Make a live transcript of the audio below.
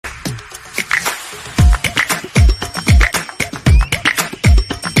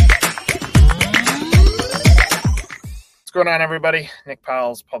What's going on, everybody? Nick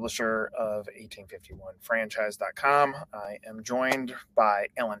Powell's publisher of 1851franchise.com. I am joined by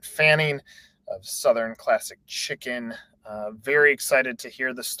Alan Fanning of Southern Classic Chicken. Very excited to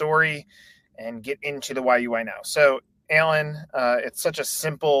hear the story and get into the why you why now. So, Alan, it's such a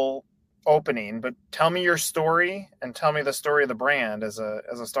simple opening, but tell me your story and tell me the story of the brand as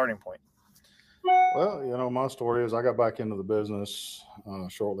a starting point. Well, my story is I got back into the business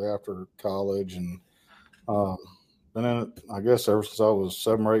shortly after college, and been in it, I guess, ever since I was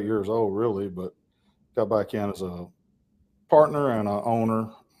 7 or 8 years old, really. But got back in as a partner and an owner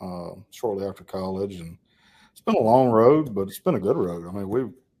shortly after college, and it's been a long road, but it's been a good road. I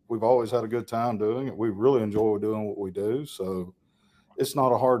mean, we've always had a good time doing it. We really enjoy doing what we do, so it's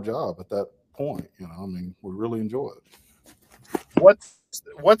not a hard job at that point. I mean, we really enjoy it.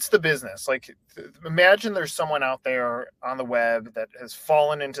 What's the business like? Imagine there's someone out there on the web that has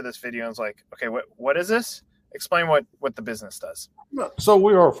fallen into this video and is like, okay, what is this? Explain what the business does. So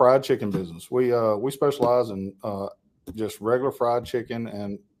we are a fried chicken business. We specialize in just regular fried chicken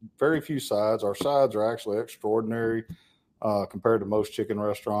and very few sides. Our sides are actually extraordinary compared to most chicken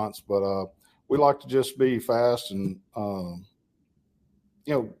restaurants, but we like to just be fast and I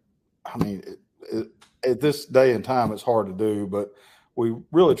mean, at this day and time, it's hard to do, but we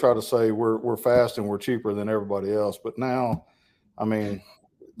really try to say we're fast and we're cheaper than everybody else. But now, I mean,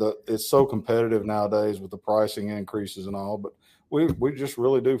 it's so competitive nowadays with the pricing increases and all, but we just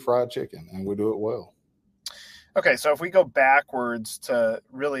really do fried chicken and we do it well. Okay, so if we go backwards to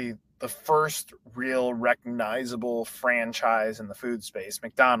really the first real recognizable franchise in the food space,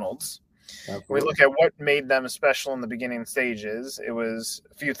 McDonald's. Absolutely. We look at what made them special in the beginning stages. It was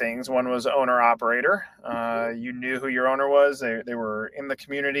a few things. One was owner-operator. You knew who your owner was. They were in the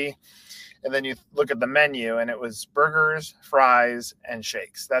community. And then you look at the menu, and it was burgers, fries, and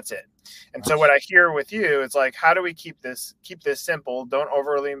shakes. That's it. And so what I hear with you, it's like, how do we keep this simple? Don't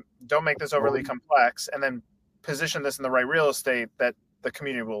make this overly complex, and then position this in the right real estate that the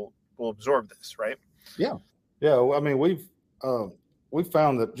community will absorb this, right? Yeah. I mean, we've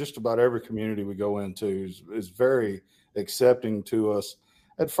found that just about every community we go into is very accepting to us.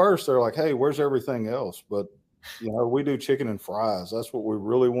 At first, they're like, hey, where's everything else? But, we do chicken and fries. That's what we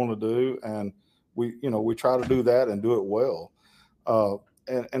really want to do. And we try to do that and do it well.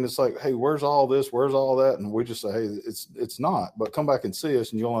 And it's like, hey, where's all this? Where's all that? And we just say, hey, it's not. But come back and see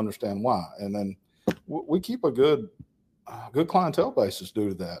us and you'll understand why. And then we keep a good clientele basis due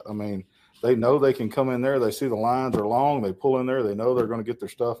to that. I mean, they know they can come in there. They see the lines are long. They pull in there. They know they're going to get their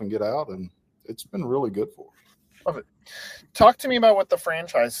stuff and get out. And it's been really good for us. Love it. Talk to me about what the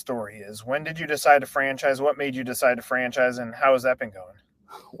franchise story is. When did you decide to franchise? What made you decide to franchise? And how has that been going?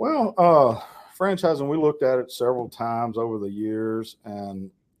 Well, franchising, we looked at it several times over the years. And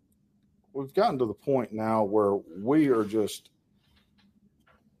we've gotten to the point now where we are just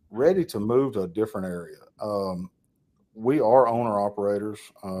ready to move to a different area. We are owner operators.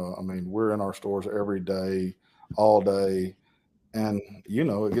 I mean, we're in our stores every day, all day. And,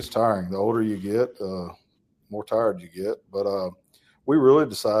 it gets tiring. The older you get, more tired you get. But we really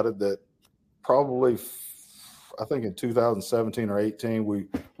decided that probably, I think in 2017 or 18, we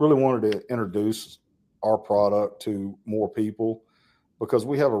really wanted to introduce our product to more people because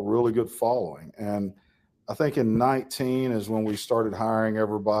we have a really good following. And I think in 19 is when we started hiring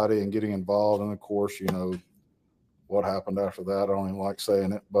everybody and getting involved. And, of course, what happened after that, I don't even like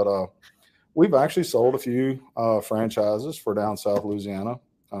saying it, but we've actually sold a few franchises for down South Louisiana.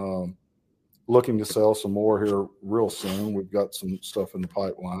 Looking to sell some more here real soon. We've got some stuff in the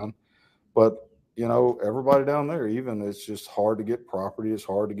pipeline, but everybody down there, even it's just hard to get property. It's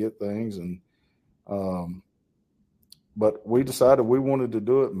hard to get things, and but we decided we wanted to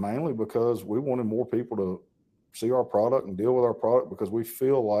do it mainly because we wanted more people to see our product and deal with our product because we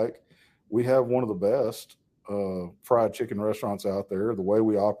feel like we have one of the best fried chicken restaurants out there. The way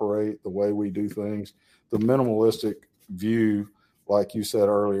we operate, the way we do things, the minimalistic view, like you said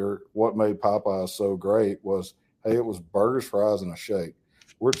earlier, what made Popeyes so great was, hey, it was burgers, fries, and a shake.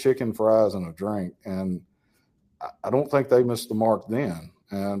 We're chicken, fries, and a drink. And I don't think they missed the mark then.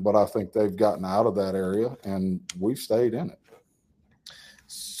 But I think they've gotten out of that area and we've stayed in it.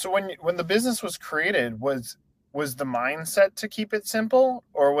 So when the business was created, was the mindset to keep it simple,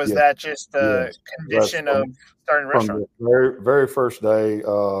 or was that just the condition of starting a restaurant? From the very, very first day,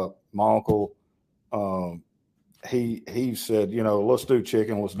 my uncle, he said, let's do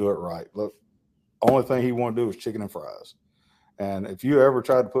chicken, let's do it right. Look, only thing he wanted to do was chicken and fries. And if you ever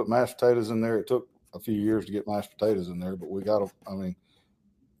tried to put mashed potatoes in there, it took a few years to get mashed potatoes in there, but we got them. I mean,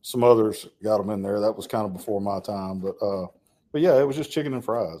 some others got them in there. That was kind of before my time, but but yeah, it was just chicken and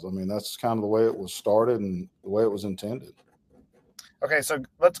fries. I mean, that's kind of the way it was started and the way it was intended. Okay, so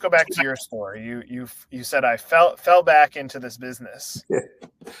let's go back to your story. You said I fell back into this business.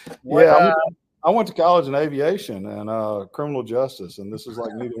 What Yeah, I went to college in aviation and criminal justice, and this is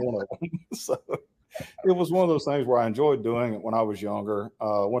like neither one of them. So it was one of those things where I enjoyed doing it when I was younger.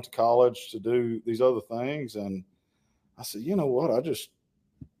 Went to college to do these other things, and I said, you know what?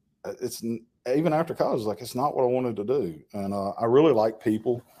 It's even after college, like it's not what I wanted to do, and I really like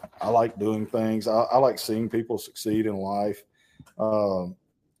people. I like doing things. I like seeing people succeed in life. Um,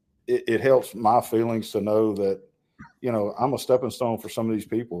 it helps my feelings to know that, you know, I'm a stepping stone for some of these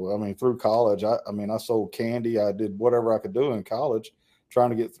people. I mean, through college, I mean, I sold candy. I did whatever I could do in college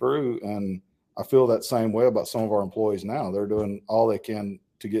trying to get through. And I feel that same way about some of our employees now. They're doing all they can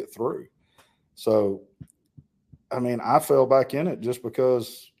to get through. So, I mean, I fell back in it just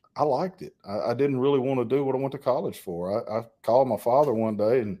because I liked it. I didn't really want to do what I went to college for. I called my father one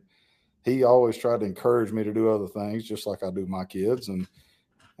day, and he always tried to encourage me to do other things, just like I do my kids. And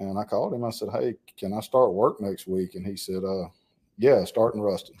I called him. I said, "Hey, can I start work next week?" And he said, "Yeah, start in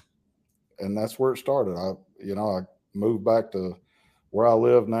Ruston." And that's where it started. I moved back to where I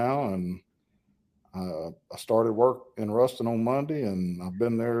live now, and I started work in Ruston on Monday, and I've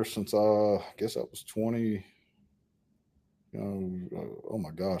been there since I guess that was 20. Oh my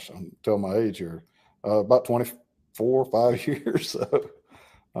gosh, I'm telling my age here. About 24, 5 years. So,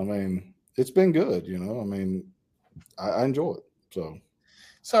 I mean, it's been good. I mean, I enjoy it.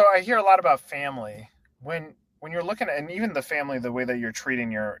 So I hear a lot about family when you're looking at, and even the family, the way that you're treating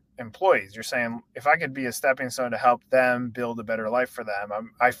your employees. You're saying, if I could be a stepping stone to help them build a better life for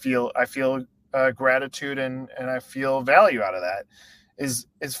them, I feel gratitude and I feel value out of that. Is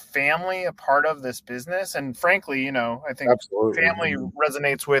family a part of this business? And frankly, I think Absolutely. family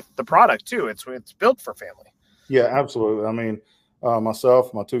resonates with the product too. It's built for family. Yeah, absolutely. I mean,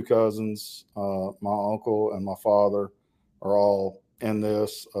 myself, my two cousins, my uncle, and my father are all in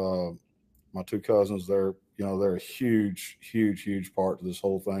this. My two cousins, they're a huge, huge, huge part to this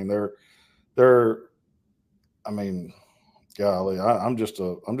whole thing. They're, I mean, golly, I'm just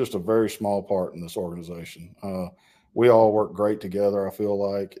a very small part in this organization. We all work great together, I feel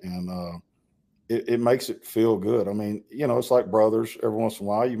like, and it makes it feel good. I mean, it's like brothers. Every once in a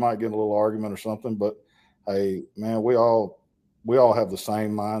while, you might get in a little argument or something, but hey, man, we all have the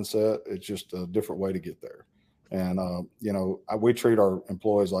same mindset. It's just a different way to get there. And we treat our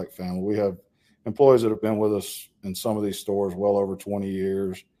employees like family. We have employees that have been with us in some of these stores well over 20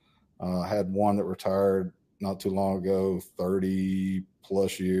 years. Had one that retired not too long ago, 30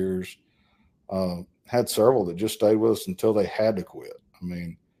 plus years. Had several that just stayed with us until they had to quit. I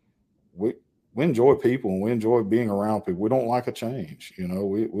mean, we enjoy people and we enjoy being around people. We don't like a change.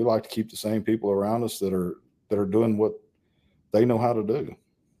 We like to keep the same people around us that are doing what they know how to do.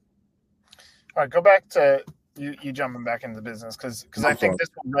 All right, go back to you jumping back into the business because I think this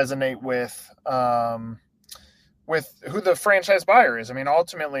will resonate with who the franchise buyer is. I mean,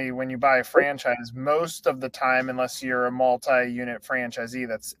 ultimately, when you buy a franchise, most of the time, unless you're a multi-unit franchisee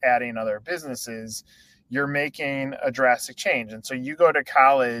that's adding other businesses, you're making a drastic change. And so you go to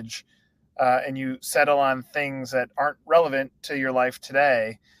college and you settle on things that aren't relevant to your life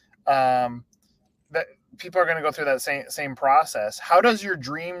today. That people are going to go through that same process. How does your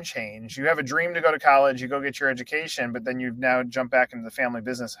dream change? You have a dream to go to college, you go get your education, but then you've now jumped back into the family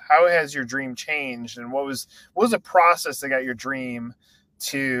business. How has your dream changed? And what was the process that got your dream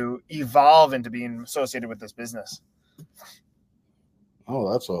to evolve into being associated with this business? Oh,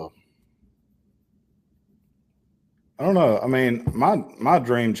 I don't know. I mean, my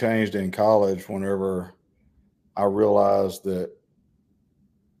dream changed in college whenever I realized that,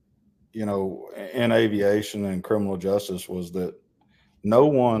 in aviation and criminal justice was that no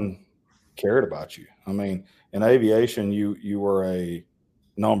one cared about you. I mean, in aviation, you were a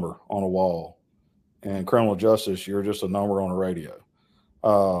number on a wall. In criminal justice, you're just a number on a radio.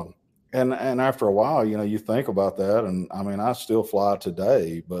 And after a while, you think about that. And I mean, I still fly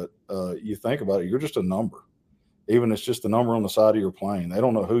today, but you think about it, you're just a number. Even it's just the number on the side of your plane. They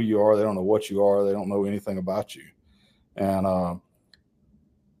don't know who you are. They don't know what you are. They don't know anything about you. And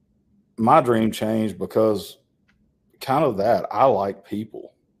my dream changed because kind of that. I like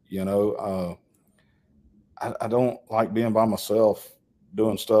people, I don't like being by myself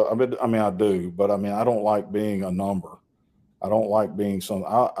doing stuff. I mean, I do, but I mean, I don't like being a number. I don't like being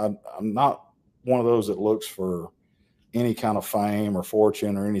I'm not one of those that looks for any kind of fame or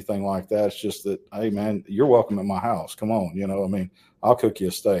fortune or anything like that. It's just that, hey man, you're welcome at my house. Come on. I mean, I'll cook you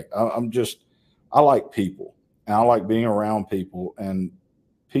a steak. I like people and I like being around people, and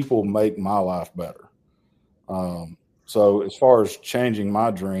people make my life better. So as far as changing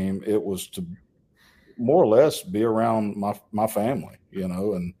my dream, it was to more or less be around my family,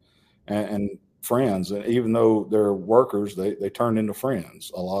 and friends. And even though they're workers, they turn into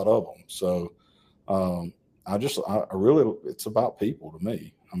friends, a lot of them. So I really, it's about people to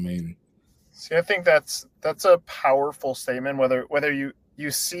me. I mean, see, I think that's a powerful statement, whether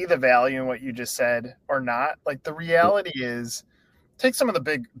you see the value in what you just said or not. Like, the reality is, take some of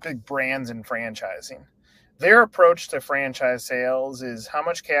the big brands in franchising. Their approach to franchise sales is, how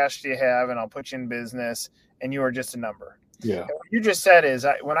much cash do you have, and I'll put you in business, and you are just a number. yeah, And what you just said is,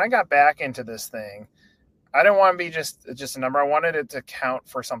 when I got back into this thing, I didn't want to be just a number. I wanted it to count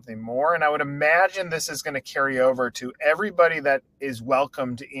for something more. And I would imagine this is going to carry over to everybody that is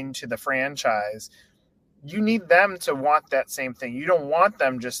welcomed into the franchise. You need them to want that same thing. You don't want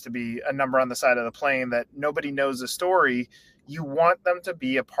them just to be a number on the side of the plane that nobody knows the story. You want them to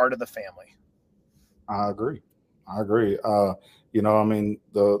be a part of the family. I agree. I mean,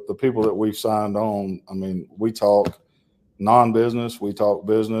 the people that we've signed on, I mean, we talk non-business, we talk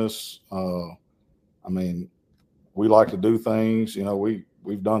business. I mean, we like to do things,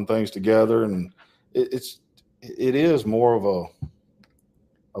 we've done things together, and it is more of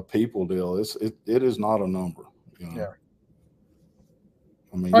a people deal. It is not a number, Yeah.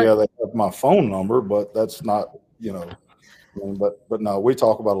 I mean, yeah, they have my phone number, but that's not, but no, we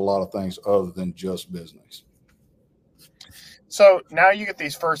talk about a lot of things other than just business. So now you get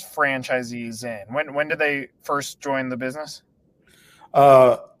these first franchisees in. When did they first join the business?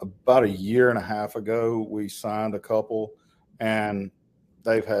 About a year and a half ago, we signed a couple, and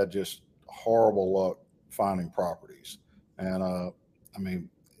they've had just horrible luck finding properties. And I mean,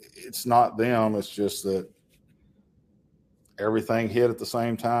 it's not them; it's just that everything hit at the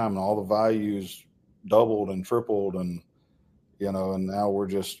same time, and all the values doubled and tripled, and and now we're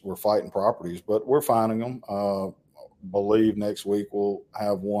fighting properties, but we're finding them. Believe next week we'll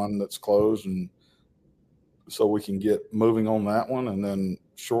have one that's closed, and so we can get moving on that one, and then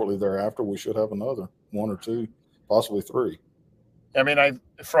shortly thereafter we should have another one or two, possibly three. I mean,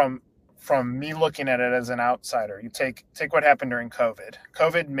 from me looking at it as an outsider, you take what happened during COVID.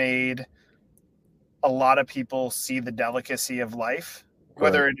 COVID made a lot of people see the delicacy of life,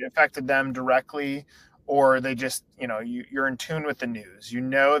 whether it affected them directly or they just, you're in tune with the news. You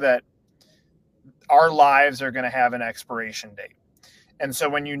know that our lives are going to have an expiration date. And so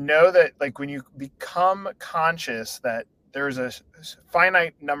when you know that, like, when you become conscious that there's a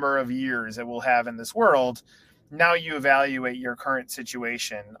finite number of years that we'll have in this world, now you evaluate your current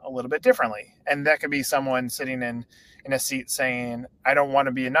situation a little bit differently. And that could be someone sitting in a seat saying, I don't want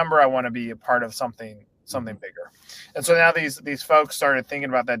to be a number, I want to be a part of something bigger. And so now these folks started thinking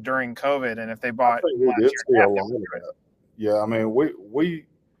about that during COVID, and if they bought yeah, I mean, we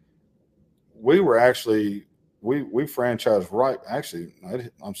were actually we franchised right. Actually,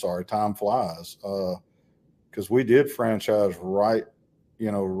 I'm sorry, time flies. Because we did franchise right,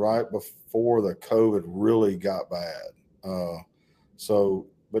 right before the COVID really got bad. But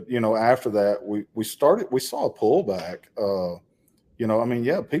after that, we saw a pullback. I mean,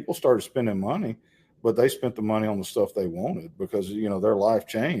 yeah, people started spending money, but they spent the money on the stuff they wanted because their life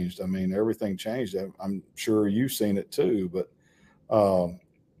changed. I mean, everything changed. I'm sure you've seen it too, but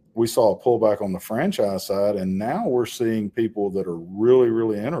we saw a pullback on the franchise side, and now we're seeing people that are really,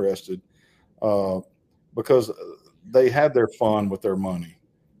 really interested because they had their fun with their money,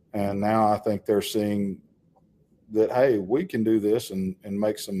 and now I think they're seeing that, hey, we can do this and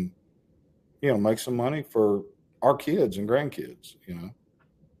make some money for our kids and grandkids.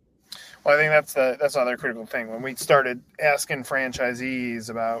 Well, I think that's another critical thing. When we started asking franchisees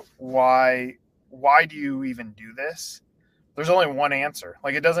about why do you even do this, there's only one answer.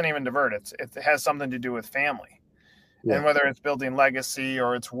 Like, it doesn't even divert. It has something to do with family. Yeah. And whether it's building legacy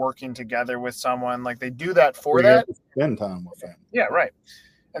or it's working together with someone, like, they do that for that. Spend time with family. Yeah, right.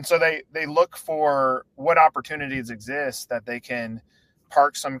 And so they look for what opportunities exist that they can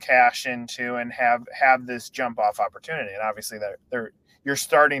park some cash into and have this jump off opportunity. And obviously you're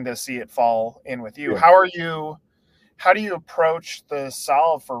starting to see it fall in with you. Yeah. How do you approach the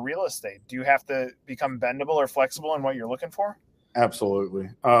solve for real estate? Do you have to become bendable or flexible in what you're looking for?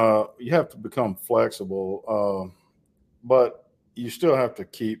 Absolutely. You have to become flexible, but you still have to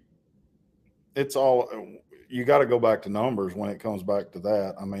keep. You got to go back to numbers when it comes back to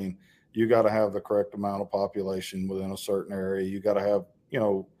that. I mean, you got to have the correct amount of population within a certain area. You got to have,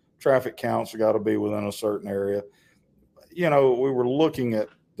 traffic counts got to be within a certain area. We were looking at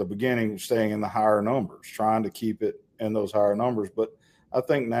the beginning, staying in the higher numbers, trying to keep it in those higher numbers. But I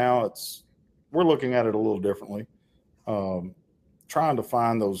think now we're looking at it a little differently, trying to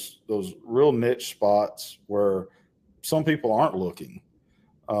find those real niche spots where some people aren't looking,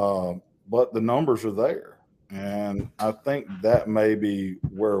 but the numbers are there. And I think that may be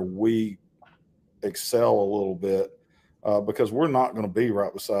where we excel a little bit, because we're not going to be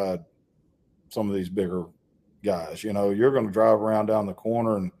right beside some of these bigger guys. You're going to drive around down the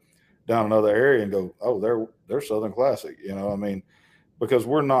corner and down another area and go, oh, they're Southern Classic. Because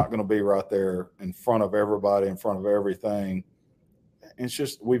we're not going to be right there in front of everybody, in front of everything. It's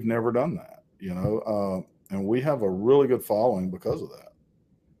just we've never done that, and we have a really good following because of that.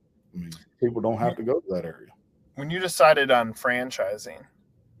 I mean, people don't have to go to that area. When you decided on franchising,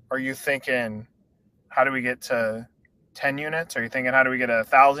 are you thinking, how do we get to 10 units? Are you thinking, how do we get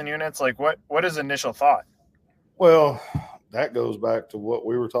 1,000 units? Like, what is initial thought? Well, that goes back to what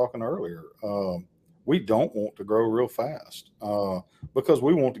we were talking earlier. We don't want to grow real fast, because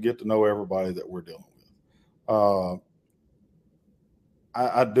we want to get to know everybody that we're dealing with.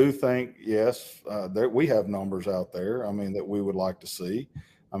 I do think, yes, that we have numbers out there, that we would like to see.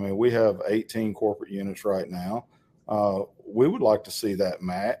 We have 18 corporate units right now. We would like to see that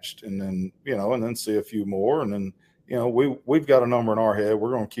matched, and then see a few more. And then, we've got a number in our head.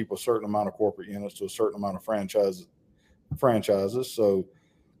 We're going to keep a certain amount of corporate units to a certain amount of franchises. So,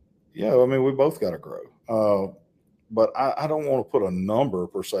 we both got to grow. But I don't want to put a number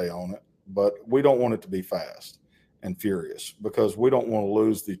per se on it, but we don't want it to be fast and furious, because we don't want to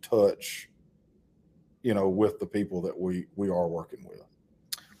lose the touch, with the people that we are working with.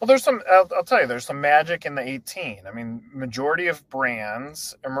 Well, I'll tell you, there's some magic in the 18. Majority of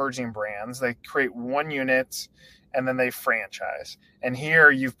brands, emerging brands, they create one unit and then they franchise. And here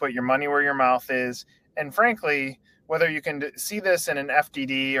you've put your money where your mouth is. And frankly, whether you can see this in an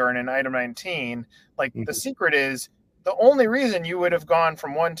FDD or in an item 19, the secret is the only reason you would have gone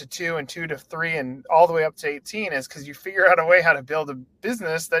from 1 to 2 and 2 to 3 and all the way up to 18 is because you figure out a way how to build a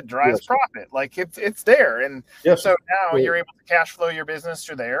business that drives profit. It's there. And so now you're able to cash flow your business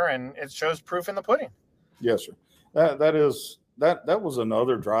through there, and it shows proof in the pudding. Yes, sir. That was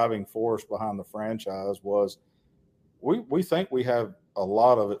another driving force behind the franchise. Was we think we have a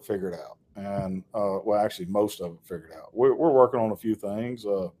lot of it figured out, and actually most of it figured out. We're working on a few things,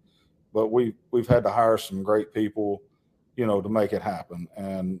 but we've had to hire some great people, to make it happen,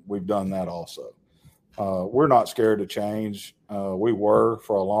 and we've done that also. We're not scared to change. We were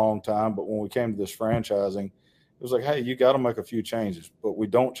for a long time, but when we came to this franchising, it was like, hey, you got to make a few changes, but we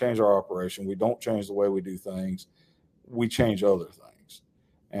don't change our operation. We don't change the way we do things. We change other things.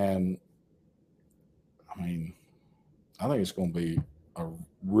 And I think it's going to be a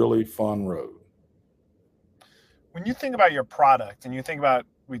really fun road. When you think about your product and you think about,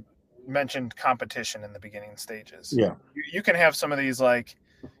 we mentioned competition in the beginning stages. Yeah. You can have some of these,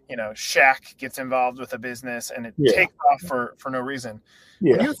 Shaq gets involved with a business and it takes off for no reason.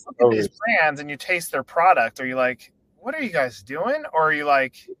 Yeah. When you look at these brands and you taste their product, are you like, what are you guys doing? Or are you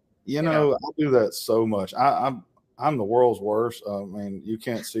like, I do that so much. I'm the world's worst. You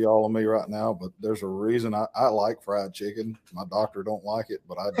can't see all of me right now, but there's a reason I like fried chicken. My doctor don't like it,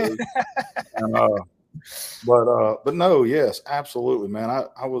 but I do. But no, yes, absolutely, man.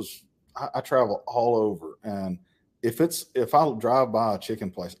 I travel all over, and if I drive by a chicken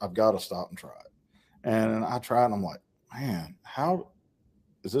place, I've got to stop and try it. And I try it, and I'm like, man, how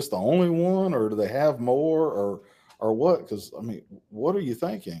is this the only one, or do they have more, or what? Because what are you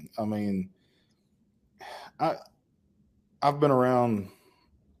thinking? I've been around,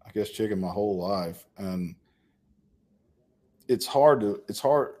 I guess, chicken my whole life, and it is hard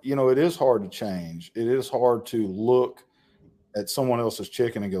to change. It is hard to look at someone else's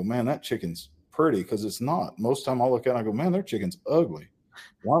chicken and go, man, that chicken's pretty, because it's not. Most of the time I look at it and I go, man, their chicken's ugly.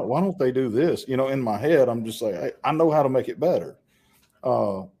 Why don't they do this? In my head, I'm just like, hey, I know how to make it better.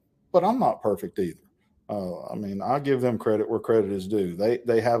 But I'm not perfect either. I give them credit where credit is due.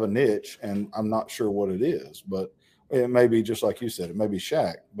 They have a niche, and I'm not sure what it is, but it may be just like you said, it may be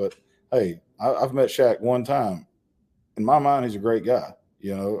Shaq. But hey, I've met Shaq one time. In my mind, he's a great guy.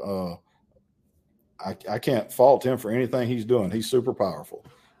 I can't fault him for anything he's doing. He's super powerful,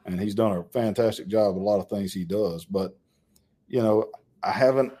 and he's done a fantastic job with a lot of things he does. But, I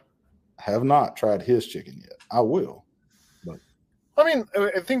have not tried his chicken yet. I will. But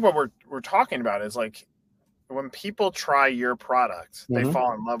I think what we're talking about is like when people try your product, they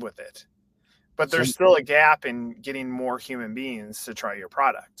fall in love with it. But there's still a gap in getting more human beings to try your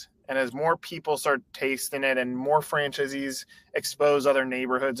product. And as more people start tasting it and more franchisees expose other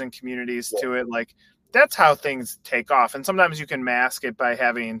neighborhoods and communities to it, that's how things take off. And sometimes you can mask it by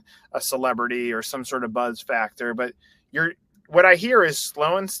having a celebrity or some sort of buzz factor. But what I hear is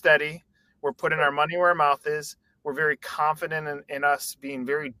slow and steady. We're putting our money where our mouth is. We're very confident in us being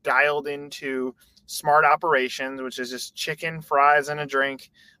very dialed into smart operations, which is just chicken, fries, and a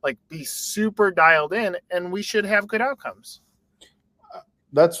drink. Like, be super dialed in, and we should have good outcomes.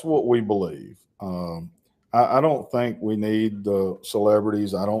 That's what we believe. I don't think we need the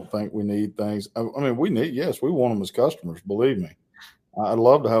celebrities. I don't think we need things. I mean, we want them as customers. Believe me, I'd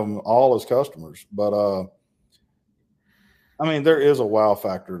love to have them all as customers. But I mean, there is a wow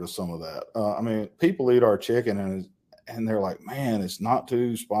factor to some of that. I mean, people eat our chicken and they're like, man, it's not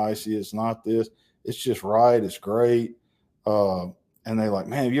too spicy. It's not this. It's just right. It's great. And they're like,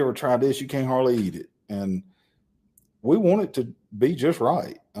 man, have you ever tried this? You can't hardly eat it. And we want it to be just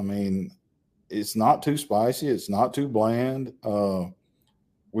right. I mean, it's not too spicy. It's not too bland.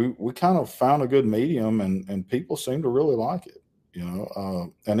 We kind of found a good medium, and people seem to really like it,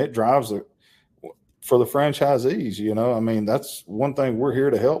 and it drives it for the franchisees. I mean, that's one thing we're here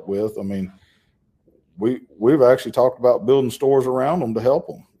to help with. I mean, we've actually talked about building stores around them to help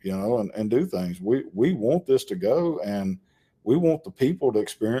them, and do things. We want this to go, and we want the people to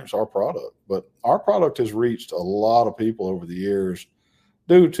experience our product. But our product has reached a lot of people over the years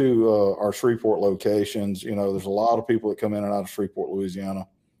due to our Shreveport locations. There's a lot of people that come in and out of Shreveport, Louisiana.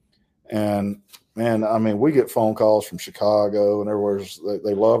 And, man, I mean, we get phone calls from Chicago and everywhere.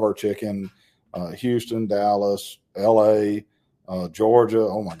 They love our chicken. Houston, Dallas, L.A., Georgia.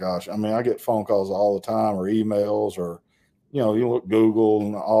 Oh, my gosh. I mean, I get phone calls all the time, or emails, or, you look Google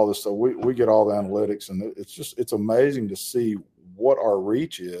and all this stuff. We get all the analytics, and it's amazing to see what our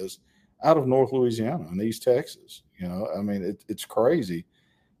reach is out of North Louisiana and East Texas. I mean, it's crazy.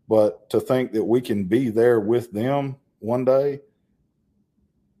 But to think that we can be there with them one day,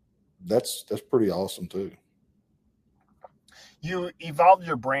 that's pretty awesome too. You evolved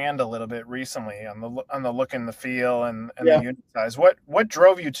your brand a little bit recently on the look and the feel and the unit size. What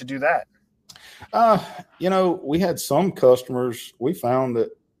drove you to do that? We had some customers. We found that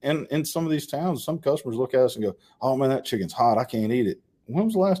in some of these towns, some customers look at us and go, "Oh man, that chicken's hot. I can't eat it." When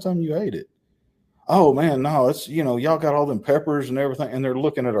was the last time you ate it? Oh man, no, it's, y'all got all them peppers and everything. And they're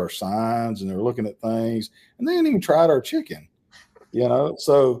looking at our signs and they're looking at things, and they ain't even tried our chicken,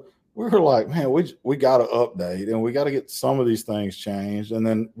 So we were like, man, we got to update, and we got to get some of these things changed. And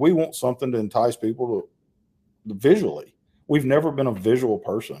then we want something to entice people to visually. We've never been a visual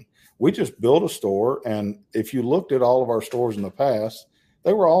person. We just built a store. And if you looked at all of our stores in the past,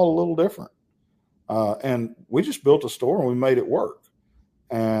 they were all a little different. And we just built a store and we made it work.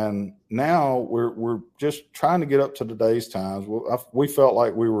 And now we're just trying to get up to today's times. We felt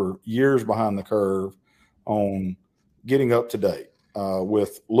like we were years behind the curve on getting up to date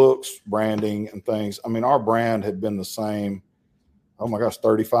with looks, branding, and things. I mean, our brand had been the same,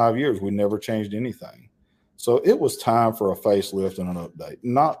 35 years. We never changed anything. So it was time for a facelift and an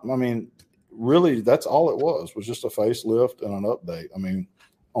update. Really, that's all it was just a facelift and an update. I mean,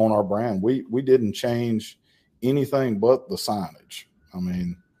 on our brand, we didn't change anything but the signage. I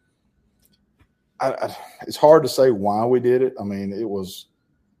mean, it's hard to say why we did it. I mean, it was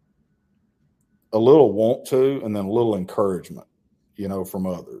a little want to, and then a little encouragement, from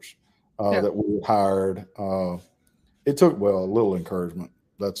others that we hired. It took, a little encouragement.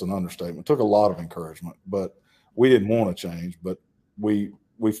 That's an understatement. It took a lot of encouragement, but we didn't want to change, but we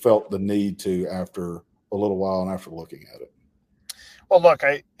felt the need to after a little while and after looking at it. Well, look,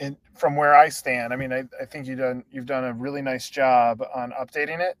 from where I stand, I mean, I think you've done a really nice job on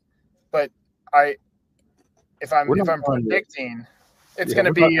updating it, but if I'm predicting, it's going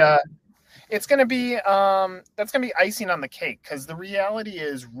to be that's going to be icing on the cake, because the reality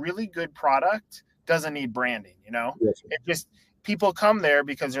is really good product doesn't need branding. Yes, it just, people come there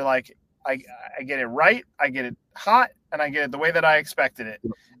because they're like, I get it right, I get it hot, and I get it the way that I expected it.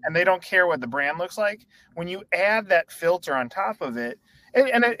 And they don't care what the brand looks like. When you add that filter on top of it,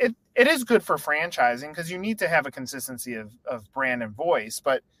 and it is good for franchising, because you need to have a consistency of brand and voice.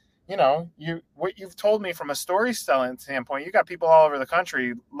 But, what you've told me from a storytelling standpoint, you got people all over the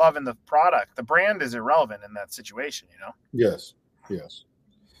country loving the product. The brand is irrelevant in that situation, Yes.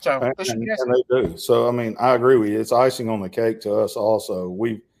 So and they do. So, I mean, I agree with you. It's icing on the cake to us also.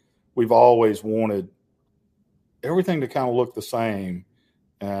 We've always wanted everything to kind of look the same.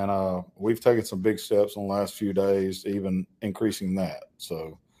 And we've taken some big steps in the last few days, even increasing that.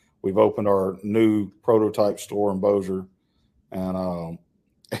 So we've opened our new prototype store in Bossier, and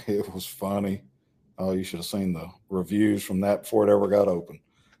it was funny. You should have seen the reviews from that before it ever got open.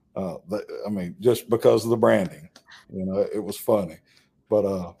 Just because of the branding, it was funny. But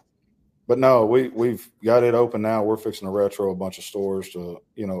no, we've got it open now. We're fixing to retro a bunch of stores to,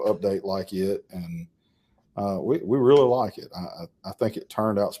 update like it. And we really like it. I think it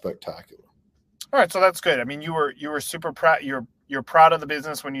turned out spectacular. All right, so that's good. I mean, you were super proud. You're proud of the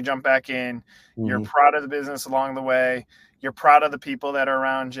business when you jump back in. You're Mm-hmm. proud of the business along the way. You're proud of the people that are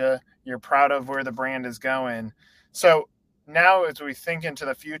around you. You're proud of where the brand is going. So now, as we think into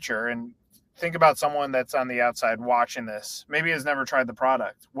the future and think about someone that's on the outside watching this, maybe has never tried the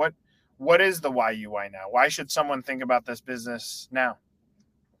product. What is the why now? Why should someone think about this business now?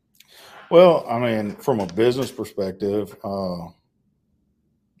 Well, I mean, from a business perspective,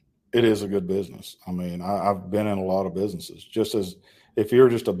 it is a good business. I mean, I've been in a lot of businesses. Just as if you're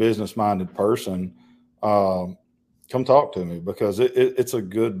just a business minded person, come talk to me because it's a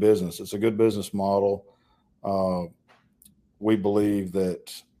good business. It's a good business model. Uh, we believe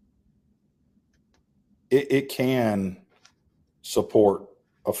that it can support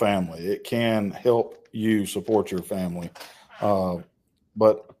a family. It can help you support your family.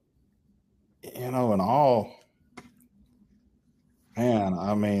 But in all, man,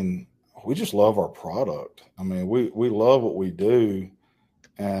 I mean, we just love our product. I mean, we love what we do,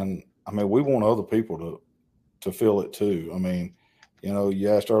 and I mean, we want other people to feel it too. I mean, you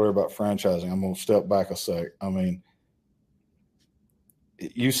asked earlier about franchising. I'm going to step back a sec. I mean,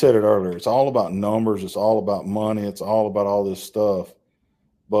 you said it earlier. It's all about numbers. It's all about money. It's all about all this stuff.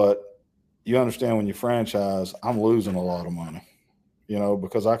 But you understand when you franchise, I'm losing a lot of money,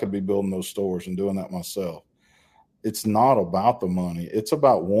 because I could be building those stores and doing that myself. It's not about the money. It's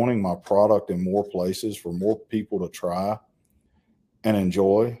about wanting my product in more places for more people to try and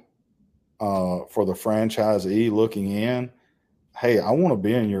enjoy. For the franchisee looking in, hey, I want to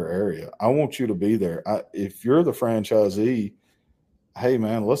be in your area. I want you to be there. If you're the franchisee, hey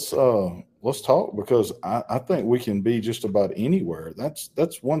man, let's talk because I think we can be just about anywhere.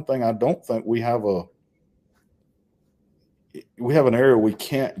 That's one thing I don't think we have an area we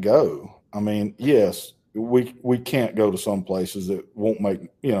can't go. I mean, yes, we can't go to some places that won't make,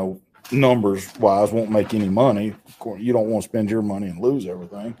 numbers wise won't make any money. Of course, you don't want to spend your money and lose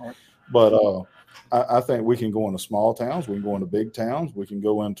everything. But I think we can go into small towns. We can go into big towns. We can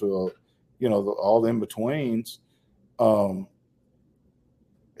go into, all the in-betweens. And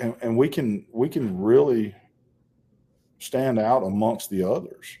we can really stand out amongst the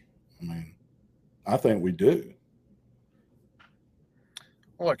others. I mean, I think we do.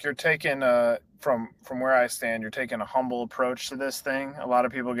 Look, you're taking from where I stand, you're taking a humble approach to this thing. A lot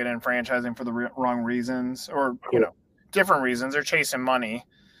of people get in franchising for the wrong reasons, or different reasons. They're chasing money,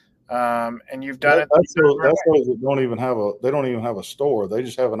 and you've done it. That's those that don't even have a store. They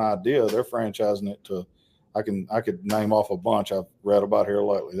just have an idea. They're franchising it to. I could name off a bunch I've read about here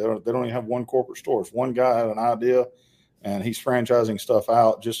lately. They don't even have one corporate store. It's one guy had an idea, and he's franchising stuff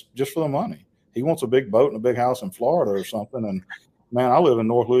out just for the money. He wants a big boat and a big house in Florida or something. And man, I live in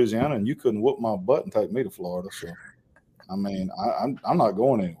North Louisiana, and you couldn't whoop my butt and take me to Florida. So, I mean, I'm not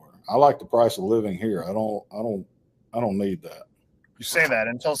going anywhere. I like the price of living here. I don't need that. You say that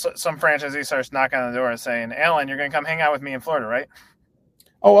until some franchisee starts knocking on the door and saying, "Alan, you're going to come hang out with me in Florida, right?"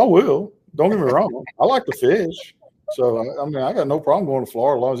 Oh, I will. Don't get me wrong. I like to fish. So, I mean, I got no problem going to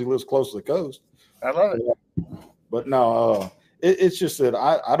Florida as long as he lives close to the coast. I love it. But no, it's just that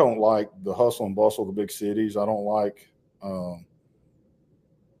I don't like the hustle and bustle of the big cities. I don't like,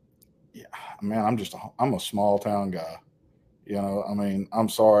 man, I'm a small town guy. I mean, I'm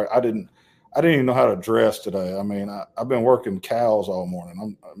sorry. I didn't even know how to dress today. I mean, I've been working cows all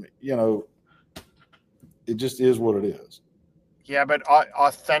morning. it just is what it is. Yeah, but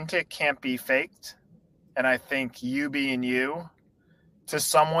authentic can't be faked. And I think you being you to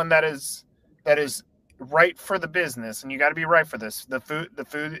someone that is right for the business, and you got to be right for this. The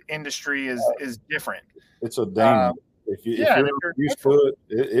food industry is different. It's a demon. If you're used to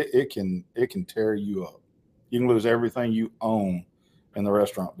it can tear you up. You can lose everything you own in the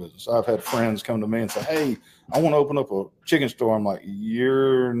restaurant business. I've had friends come to me and say, "Hey, I want to open up a chicken store." I'm like,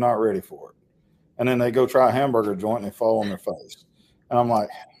 "You're not ready for it." And then they go try a hamburger joint and they fall on their face. And I'm like,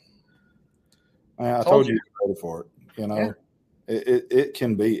 "Man, I told you you're ready for it." It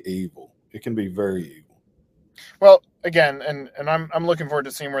can be evil. It can be very evil. Well, again, and I'm looking forward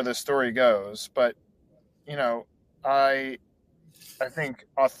to seeing where this story goes. But I think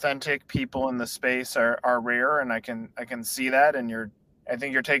authentic people in the space are rare, and I can see that. And I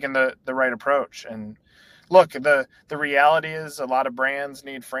think you're taking the right approach. And look, the reality is a lot of brands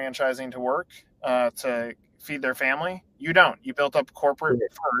need franchising to work to feed their family. You don't. You built up corporate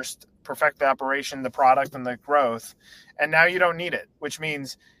first, perfect the operation, the product, and the growth, and now you don't need it, which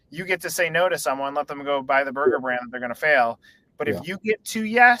means you get to say no to someone, let them go buy the burger brand that they're going to fail. But if you get to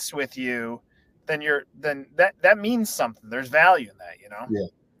yes with you, then that means something. There's value in that, Yeah.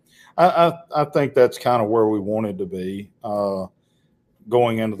 I think that's kind of where we wanted to be.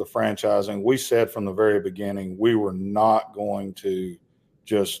 going into the franchising, we said from the very beginning, we were not going to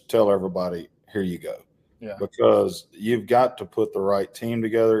just tell everybody, here you go. Yeah. Because you've got to put the right team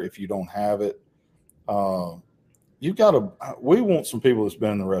together. If you don't have it, you've got to, we want some people that's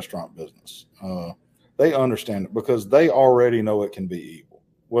been in the restaurant business. They understand it because they already know it can be evil.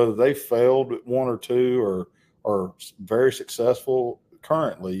 Whether they failed at one or two or very successful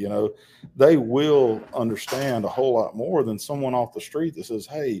currently, you know, they will understand a whole lot more than someone off the street that says,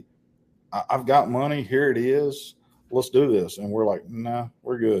 hey, I've got money, here it is, let's do this. And we're like, nah,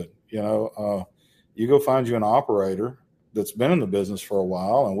 we're good. You know, you go find you an operator that's been in the business for a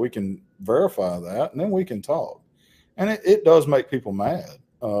while and we can verify that and then we can talk. And it does make people mad.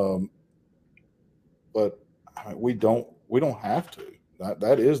 But I mean, we don't have to.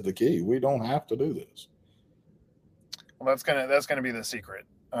 That is the key. We don't have to do this. Well, that's gonna be the secret.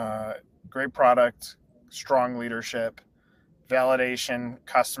 Great product, strong leadership, validation,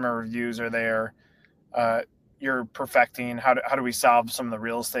 customer reviews are there. You're perfecting how do we solve some of the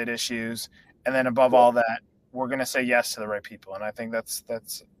real estate issues, and then above all that, we're gonna say yes to the right people. And I think that's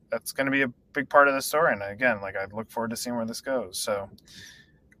gonna be a big part of the story. And again, like I look forward to seeing where this goes. So,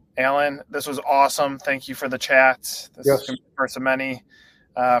 Alan, this was awesome. Thank you for the chat. This is gonna be the first of many.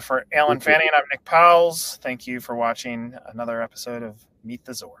 For Alan Fanning, I'm Nick Powles. Thank you for watching another episode of Meet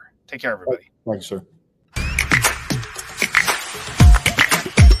the Zor. Take care, everybody. Thanks, sir.